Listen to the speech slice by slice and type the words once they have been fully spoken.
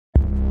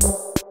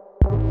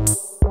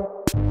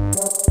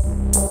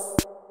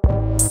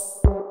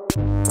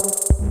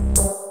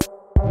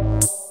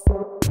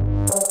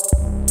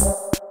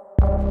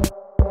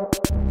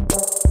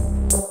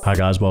Hi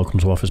guys, welcome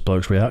to Office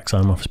Blokes Reacts.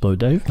 I'm Office Bloke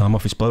Dave. I'm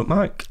Office Bloke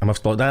Mike. I'm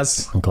Office Bloke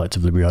Daz. And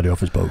collectively we are the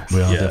Office Blokes.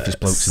 We are the Office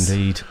Blokes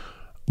indeed.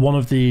 One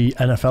of the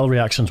NFL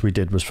reactions we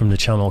did was from the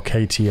channel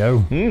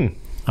KTO.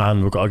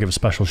 And we've got to give a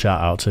special shout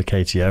out to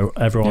KTO.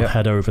 Everyone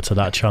head over to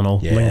that channel,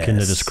 link in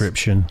the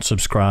description,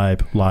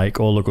 subscribe, like,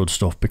 all the good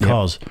stuff,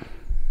 because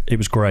it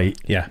was great.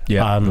 And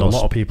a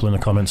lot of people in the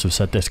comments have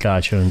said this guy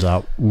churns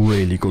out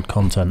really good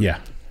content.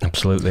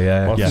 Absolutely,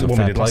 Well, what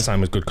we did last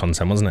time was good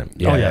content, wasn't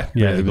it?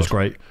 Really it was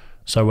great.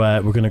 So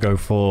we're going to go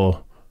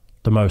for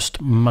the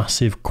most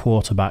massive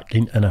quarterback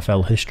in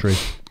NFL history.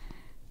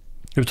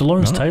 It was the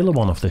Lawrence Taylor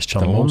one off this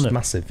channel, wasn't it?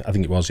 Massive, I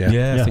think it was,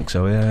 I think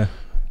so,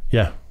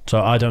 Yeah,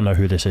 so I don't know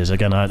who this is.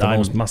 Again, the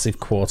most massive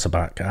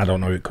quarterback, I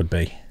don't know who it could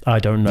be. I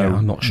don't know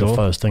I'm not sure. the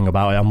first thing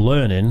about it. I'm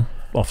learning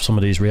off some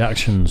of these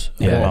reactions.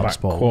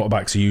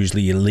 Quarterbacks are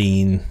usually your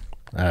lean,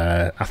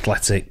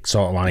 athletic,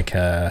 sort of like...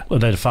 they're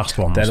the fast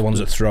ones. They're the ones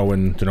that throw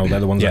and, you know, they're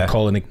the ones that are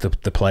calling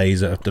the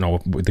plays, you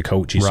know, with the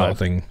coaches sort of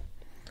thing.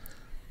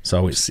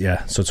 So it's,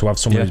 so to have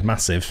someone who's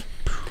massive...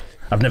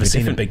 I've never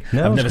seen a big...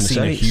 I've never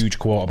seen a huge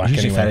quarterback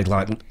usually anyway. fairly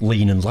like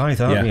lean and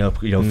lithe, aren't you?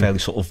 You know, fairly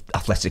sort of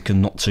athletic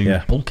and not too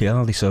bulky,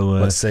 are they? So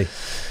let's see.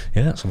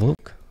 Yeah, let's have a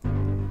look.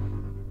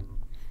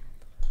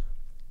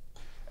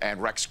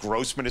 And Rex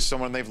Grossman is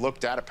someone they've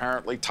looked at,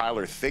 apparently.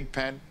 Tyler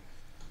Thigpen.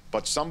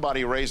 But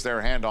somebody raised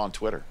their hand on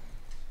Twitter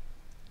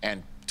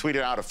and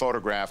tweeted out a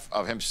photograph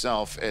of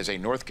himself as a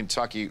North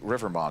Kentucky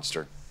river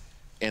monster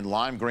in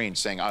lime green,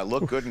 saying, "I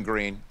look good in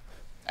green."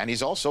 And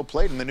he's also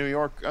played in the New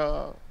York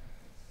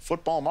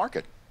football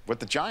market with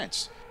the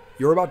Giants.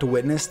 You're about to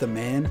witness the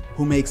man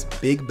who makes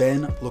Big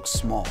Ben look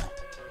small.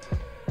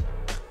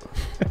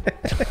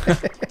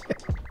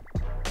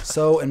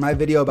 So in my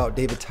video about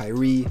David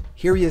Tyree,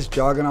 here he is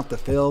jogging off the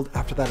field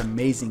after that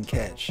amazing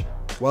catch.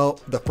 Well,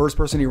 the first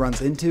person he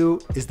runs into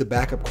is the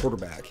backup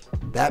quarterback.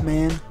 That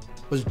man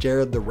was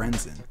Jared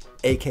Lorenzen,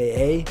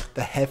 aka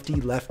the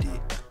Hefty Lefty.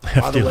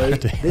 By the way,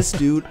 this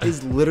dude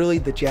is literally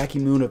the Jackie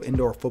Moon of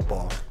indoor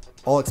football.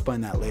 I'll explain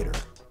that later.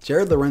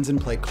 Jared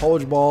Lorenzen played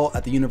college ball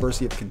at the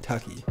University of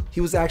Kentucky. He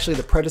was actually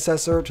the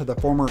predecessor to the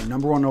former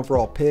 #1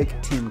 overall pick,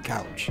 Tim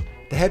Couch.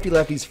 The Hefty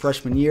Lefty's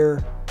freshman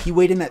year, he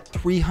weighed in at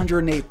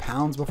 308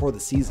 pounds before the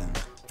season,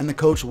 and the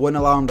coach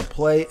wouldn't allow him to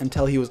play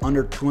until he was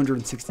under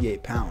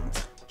 268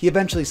 pounds. He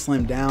eventually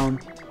slimmed down,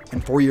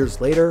 and 4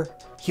 years later,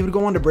 he would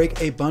go on to break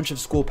a bunch of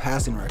school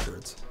passing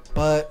records.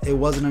 But it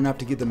wasn't enough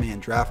to get the man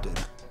drafted.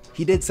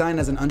 He did sign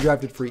as an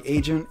undrafted free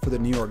agent for the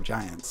New York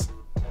Giants.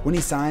 When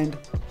he signed,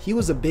 he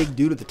was a big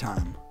dude at the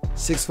time.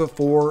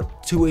 6'4",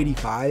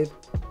 285.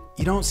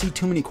 You don't see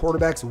too many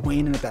quarterbacks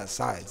weighing in at that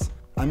size.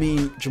 I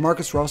mean,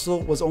 Jamarcus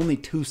Russell was only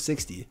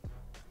 260.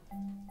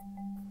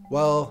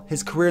 Well,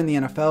 his career in the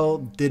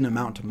NFL didn't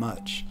amount to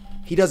much.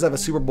 He does have a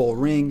Super Bowl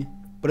ring,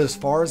 but as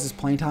far as his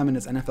playing time in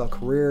his NFL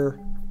career,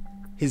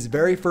 his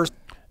very first...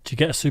 Do you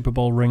get a Super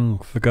Bowl ring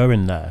for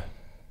going there?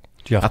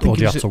 Do you have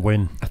to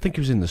win? I think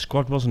he was in the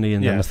squad, wasn't he?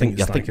 And then I think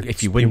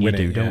if you win, you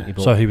do, don't you?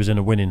 But so he was in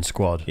a winning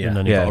squad, and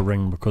then he got a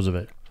ring because of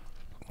it.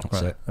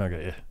 That's it. I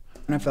get you.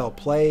 NFL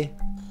play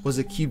was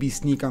a QB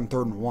sneak on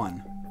 3rd and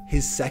 1.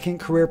 His second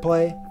career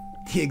play,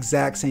 the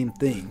exact same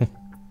thing.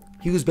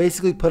 He was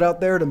basically put out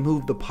there to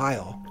move the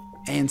pile,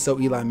 and so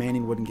Eli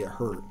Manning wouldn't get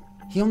hurt.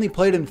 He only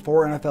played in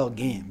 4 NFL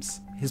games.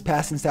 His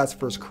passing stats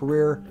for his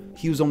career,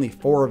 he was only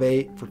 4 of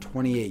 8 for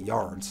 28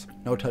 yards.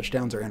 No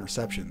touchdowns or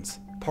interceptions.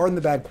 Pardon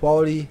the bad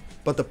quality,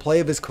 but the play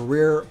of his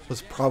career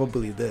was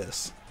probably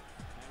this.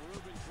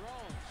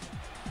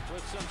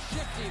 With some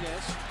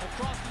shiftiness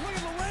across, look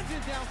at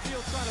Lorenzen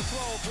downfield trying to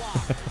throw a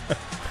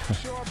block.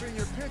 Show up in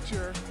your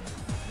picture.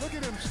 Look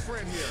at him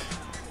sprint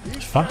here.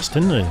 He's fast,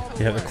 isn't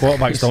he? Yeah, the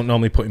quarterbacks don't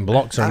normally put in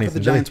blocks or anything. After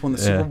the Giants won the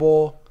Super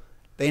Bowl,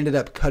 they ended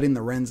up cutting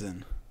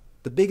Lorenzen.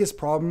 The biggest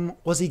problem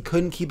was he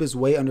couldn't keep his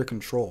weight under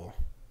control.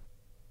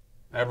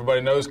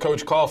 Everybody knows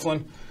Coach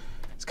Coughlin.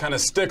 He's kind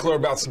of stickler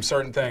about some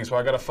certain things. So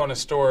I got a funny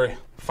story.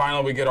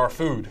 Finally, we get our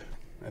food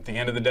at the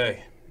end of the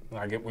day.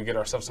 We get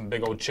ourselves some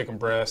big old chicken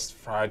breasts,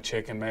 fried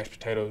chicken, mashed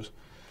potatoes.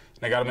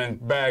 And they got them in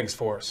bags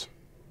for us.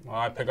 Well,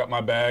 I pick up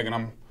my bag and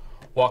I'm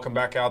walking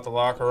back out the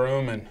locker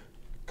room, and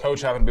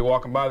Coach happened to be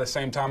walking by the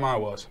same time I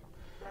was.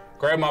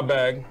 Grabbed my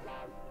bag,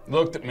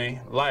 looked at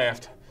me,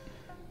 laughed,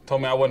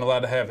 told me I wasn't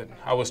allowed to have it.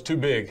 I was too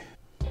big.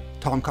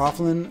 Tom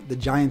Coughlin, the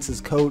Giants'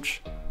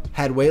 coach,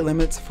 had weight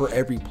limits for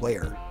every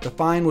player. The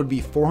fine would be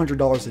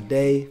 $400 a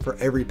day for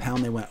every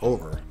pound they went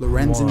over.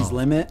 Lorenzen's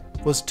limit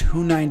was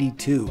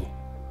 292.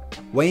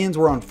 Weigh-ins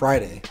were on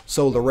Friday,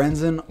 so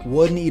Lorenzen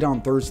wouldn't eat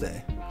on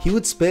Thursday. He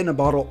would spit in a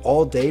bottle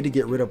all day to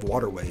get rid of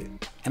water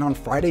weight. And on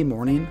Friday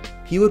morning,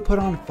 he would put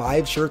on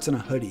 5 shirts and a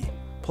hoodie,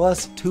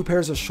 plus 2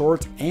 pairs of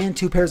shorts and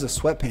 2 pairs of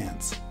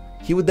sweatpants.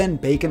 He would then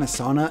bake in a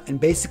sauna and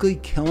basically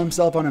kill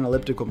himself on an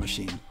elliptical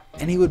machine.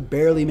 And he would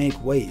barely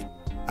make weight.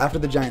 After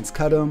the Giants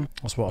cut him...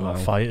 That's what like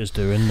fighters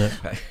do, isn't it?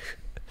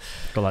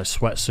 Got like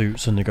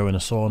sweatsuits and they go in a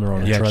sauna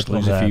on a treadmill.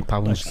 Lose a few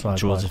pounds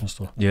and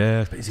stuff.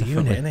 Yeah, but he's a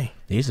unit, isn't he?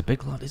 He is a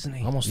big lad, isn't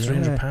he? Almost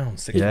 300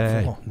 pounds.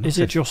 Is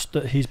it just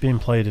that he's being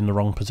played in the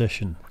wrong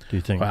position? Do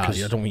you think? Well, I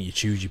don't think you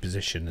choose your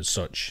position as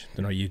such.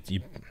 You know,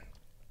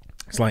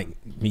 It's like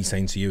me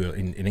saying to you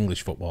in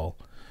English football,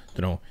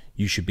 you know,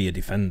 you should be a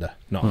defender,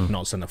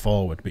 not centre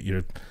forward, but you're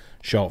a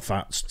short,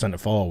 fat centre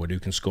forward who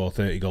can score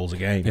 30 goals a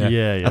game.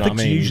 Yeah. You know what I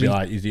mean?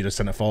 You're a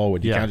centre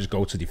forward. You can't just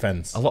go to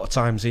defence. A lot of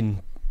times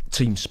in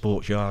team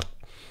sports, you are.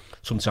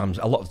 Sometimes,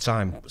 a lot of the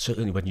time,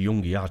 certainly when you're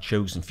younger, you are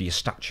chosen for your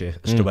stature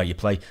as to where you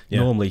play.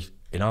 Normally,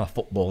 in our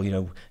football, you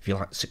know, if you're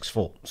like 6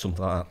 foot,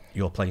 something like that,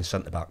 you're playing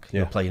centre back.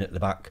 You're playing at the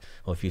back,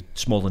 or if you're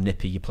small and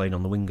nippy, you're playing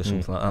on the wing or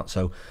something like that.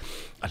 So,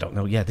 I don't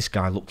know. Yeah, this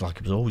guy looked like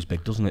he was always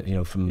big, doesn't it? You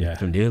know, from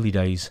the early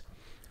days,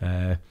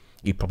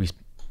 you probably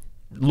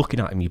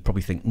looking at him, you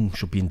probably think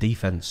should be in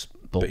defence.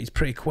 But he's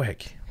pretty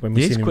quick. When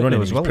we see him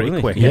running, he's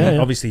pretty quick.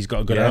 Obviously, he's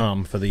got a good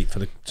arm for the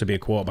to be a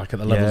quarterback at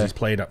the levels he's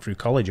played at through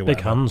college. Or big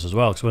whatever. hands as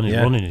well, because when he's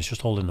running, he's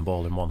just holding the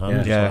ball in one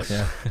hand.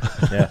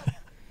 Yeah.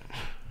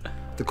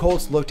 The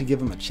Colts looked to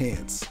give him a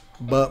chance,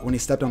 but when he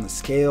stepped on the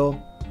scale,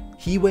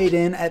 he weighed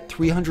in at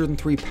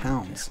 303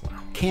 pounds.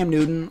 Cam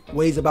Newton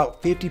weighs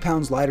about 50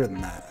 pounds lighter than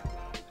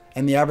that,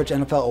 and the average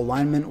NFL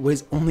lineman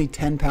weighs only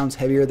 10 pounds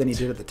heavier than he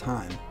did at the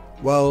time.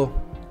 Well,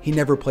 he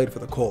never played for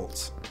the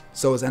Colts,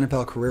 so his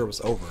NFL career was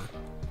over.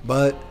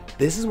 But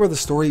this is where the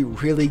story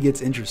really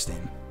gets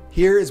interesting.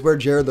 Here is where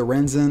Jared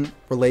Lorenzen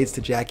relates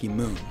to Jackie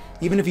Moon.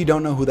 Even if you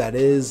don't know who that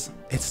is,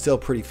 it's still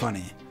pretty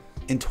funny.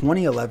 In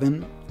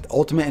 2011, the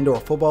Ultimate Indoor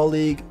Football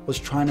League was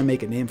trying to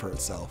make a name for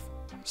itself.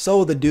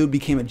 So the dude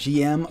became a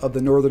GM of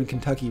the Northern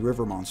Kentucky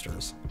River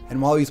Monsters.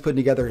 And while he was putting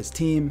together his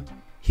team,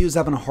 he was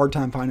having a hard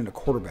time finding a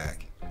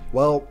quarterback.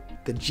 Well,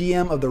 the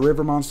GM of the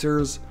River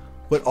Monsters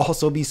would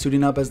also be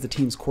suiting up as the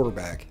team's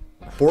quarterback.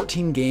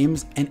 14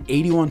 games and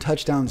 81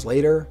 touchdowns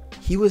later,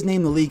 he was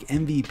named the league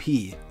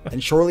MVP,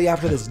 and shortly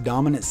after this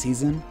dominant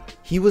season,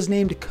 he was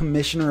named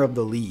commissioner of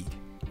the league.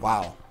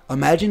 Wow.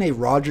 Imagine a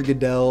Roger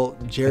Goodell,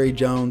 Jerry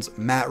Jones,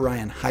 Matt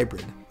Ryan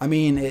hybrid. I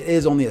mean, it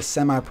is only a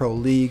semi-pro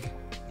league,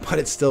 but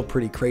it's still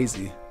pretty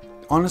crazy.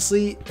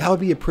 Honestly, that would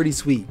be a pretty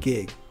sweet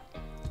gig.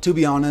 To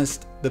be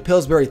honest, the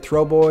Pillsbury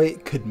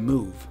Throwboy could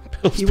move.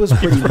 He was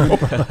pretty new,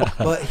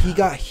 but he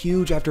got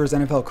huge after his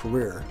NFL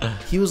career.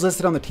 He was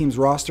listed on the team's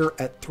roster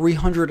at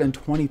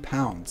 320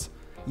 pounds.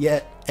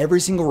 Yet, every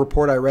single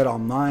report I read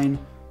online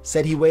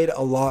said he weighed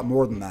a lot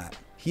more than that.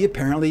 He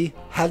apparently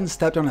hadn't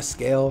stepped on a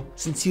scale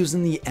since he was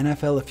in the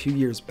NFL a few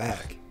years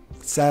back.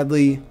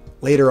 Sadly,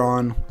 later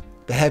on,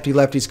 the hefty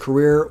lefty's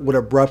career would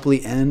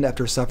abruptly end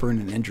after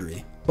suffering an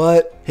injury.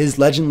 But his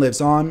legend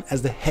lives on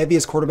as the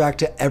heaviest quarterback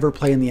to ever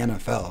play in the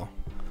NFL.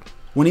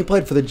 When he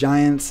played for the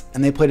Giants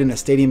and they played in a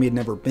stadium he'd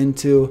never been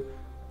to,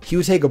 he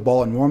would take a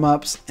ball in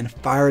warm-ups and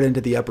fire it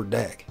into the upper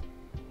deck.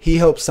 He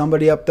hoped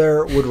somebody up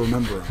there would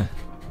remember him.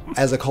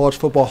 As a college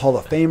football Hall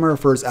of Famer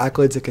for his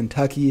accolades at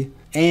Kentucky,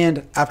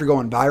 and after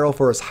going viral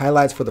for his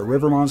highlights for the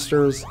River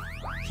Monsters,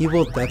 he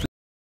will definitely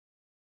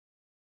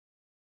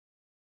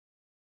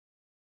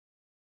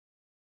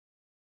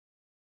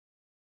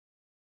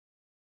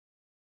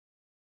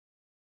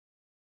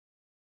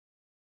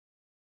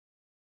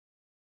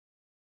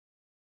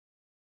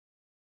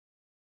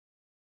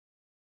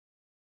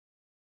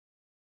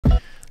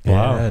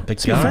Wow, yeah, big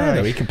to be fair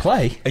though, he can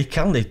play. He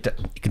can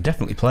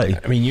definitely play.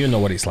 I mean, you know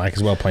what it's like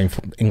as well playing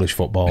English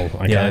football.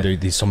 Like I do.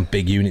 There's some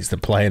big units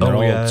that play, and they're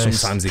all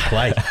sometimes they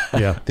play.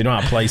 They know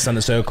how to play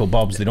centre circle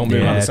bobs. They don't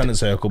move around the centre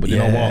circle, but you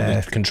know what?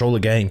 They control the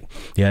game.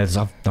 Yeah,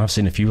 I've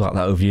seen a few like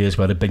that over years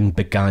where they've been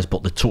big guys,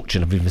 but the touch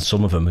and even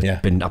some of them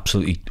have been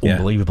absolutely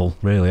unbelievable.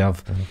 Really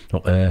have.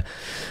 I'll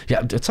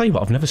tell you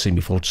what I've never seen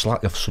before. Just like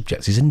the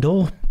subject is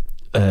indoor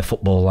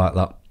football like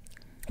that.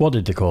 What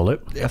did they call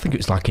it? I think it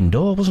was like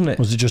indoor, wasn't it?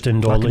 Was it just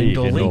indoor league?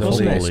 Indoor league,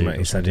 wasn't it?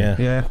 He said, yeah.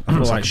 I think it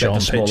was like short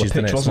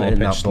pitches, wasn't it? In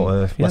that,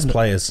 but less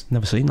players.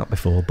 Never seen that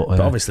before. But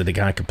obviously the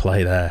guy could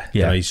play there.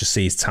 You know, you just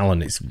see his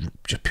talent. It's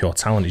just pure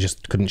talent. He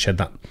just couldn't shed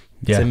that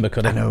timber,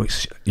 could he? I know,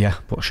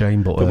 what a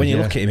shame. But when you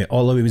look at him,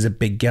 although he was a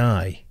big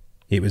guy,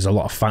 it was a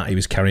lot of fat he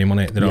was carrying on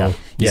it.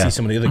 You see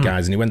some of the other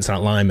guys, and he went to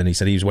that lineman, he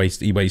said he weighs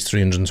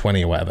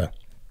 320 or whatever.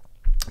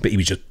 But he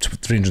was just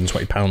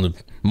 320 pounds of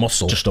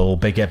muscle. Just all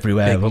big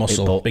everywhere. Big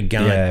muscle, big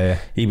guy. Yeah.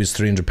 He was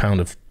 300 pounds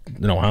of,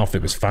 half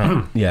it was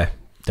fat. Yeah,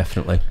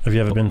 definitely. Have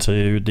you ever been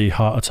to the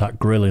Heart Attack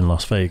Grill in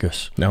Las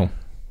Vegas? No.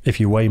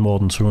 If you weigh more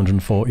than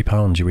 240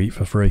 pounds, you eat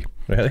for free.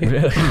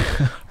 Really?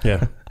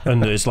 Yeah.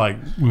 And it's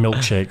like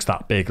milkshakes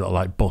that big,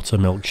 like butter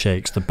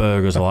milkshakes. The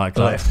burgers are like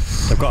that.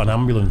 They've got an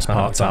ambulance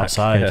parked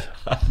outside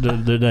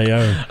that they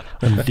own.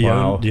 And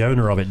the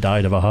owner of it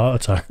died of a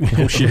heart attack.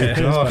 Oh, shit.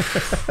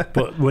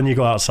 But when you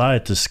go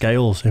outside, there's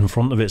scales in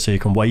front of it so you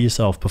can weigh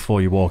yourself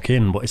before you walk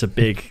in. But it's a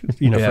big,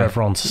 for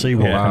everyone to see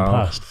walking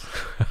past.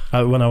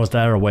 When I was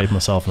there, I weighed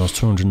myself and I was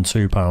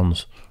 202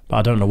 pounds. But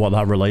I don't know what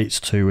that relates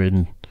to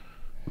in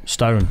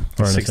stone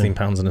or anything. 16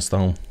 pounds in a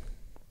stone.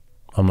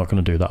 I'm not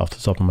going to do that off the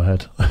top of my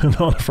head.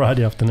 Not on a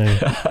Friday afternoon.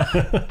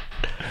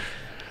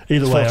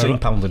 Either way,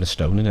 £14 in a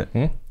stone, isn't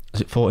it? Is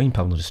it £14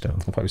 in a stone?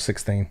 I thought it was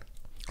 16.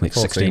 It's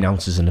 16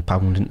 ounces in a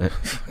pound, isn't it?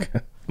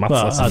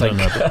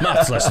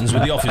 Maths lessons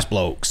with the office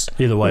blokes.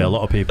 Either way, a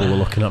lot of people were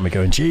looking at me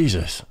going,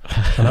 Jesus.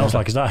 And I was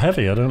like, is that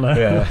heavy? I don't know.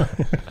 Yeah.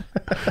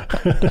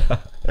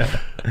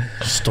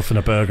 Stuffing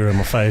a burger in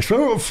my face.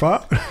 Oh, I'm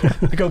fat.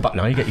 You go back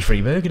now, you get your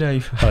free burger,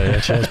 Dave. Oh yeah,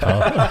 cheers,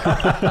 pal.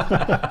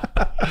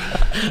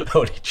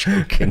 Only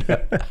joking.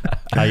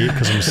 I eat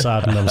because I'm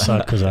sad, and I'm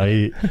sad because I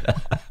eat.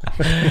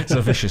 It's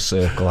a vicious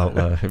circle out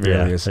there. It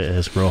really is. It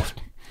is rough.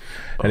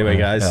 Anyway,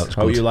 guys,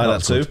 hope you like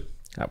that too.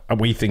 Good.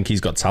 We think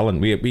he's got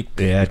talent. We could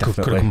have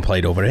definitely. come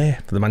played over here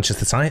for the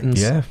Manchester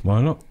Titans. Yeah,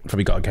 why not?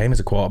 Probably got a game as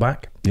a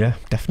quarterback. Yeah,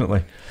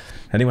 definitely.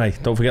 Anyway,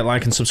 don't forget,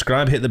 like and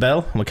subscribe, hit the bell,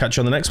 and we'll catch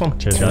you on the next one.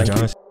 Cheers,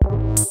 guys.